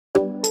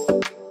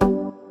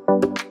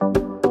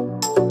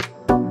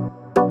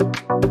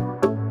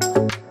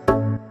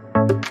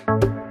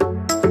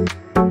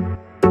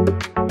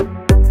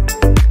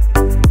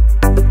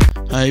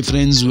Hi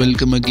friends,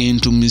 welcome again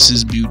to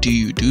Mrs. Beauty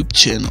YouTube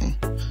channel.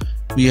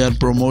 We are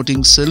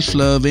promoting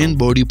self-love and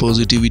body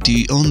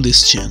positivity on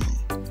this channel.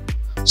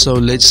 So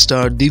let's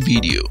start the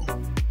video.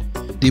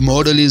 The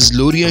model is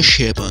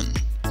Schepen,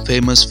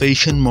 famous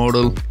fashion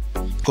model,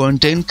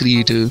 content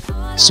creator,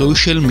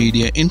 social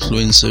media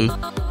influencer,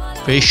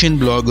 fashion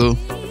blogger,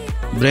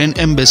 brand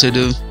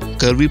ambassador,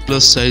 curvy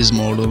plus size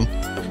model,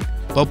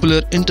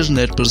 popular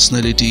internet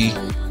personality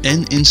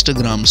and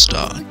Instagram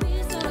star.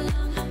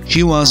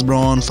 She was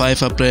born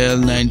 5 April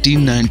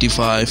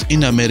 1995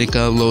 in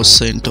America, Los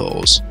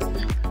Santos.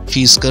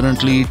 She is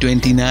currently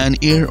 29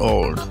 years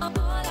old.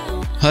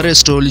 Her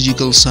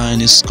astrological sign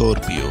is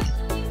Scorpio.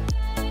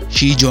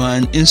 She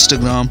joined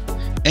Instagram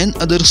and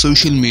other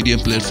social media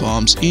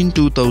platforms in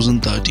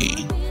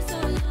 2013.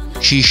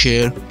 She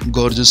shared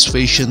gorgeous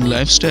fashion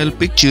lifestyle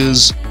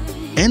pictures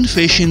and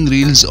fashion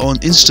reels on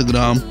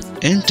Instagram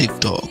and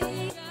TikTok.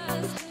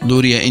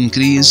 Loria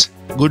increased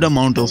good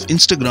amount of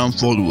Instagram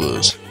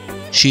followers.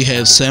 She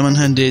has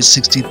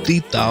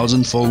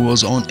 763,000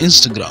 followers on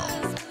Instagram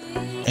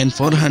and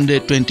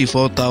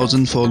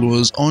 424,000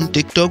 followers on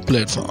TikTok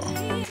platform.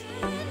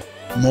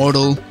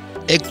 Model,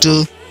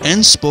 actor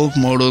and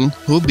spokesmodel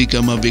who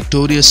became a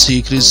Victoria's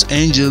Secret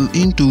angel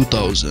in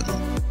 2000.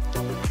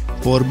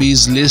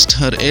 Forbes lists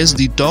her as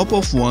the top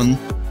of one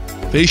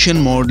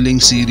fashion modeling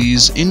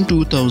series in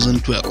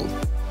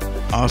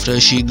 2012 after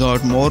she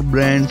got more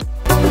brand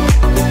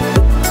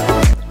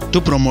to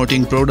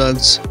promoting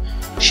products.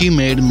 She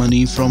made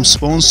money from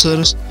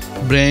sponsors,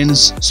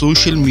 brands,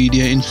 social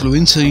media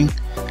influencing,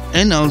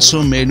 and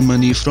also made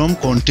money from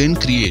content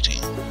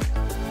creating.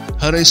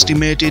 Her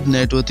estimated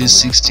net worth is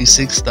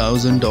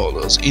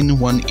 $66,000 in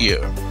 1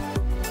 year.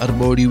 Her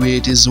body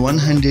weight is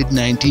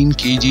 119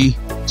 kg.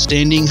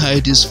 Standing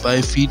height is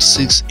 5 feet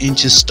 6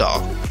 inches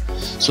tall.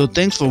 So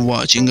thanks for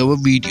watching our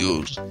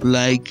videos.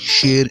 Like,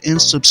 share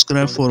and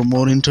subscribe for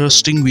more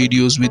interesting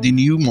videos with the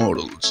new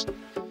models.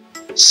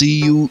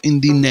 See you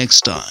in the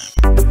next time.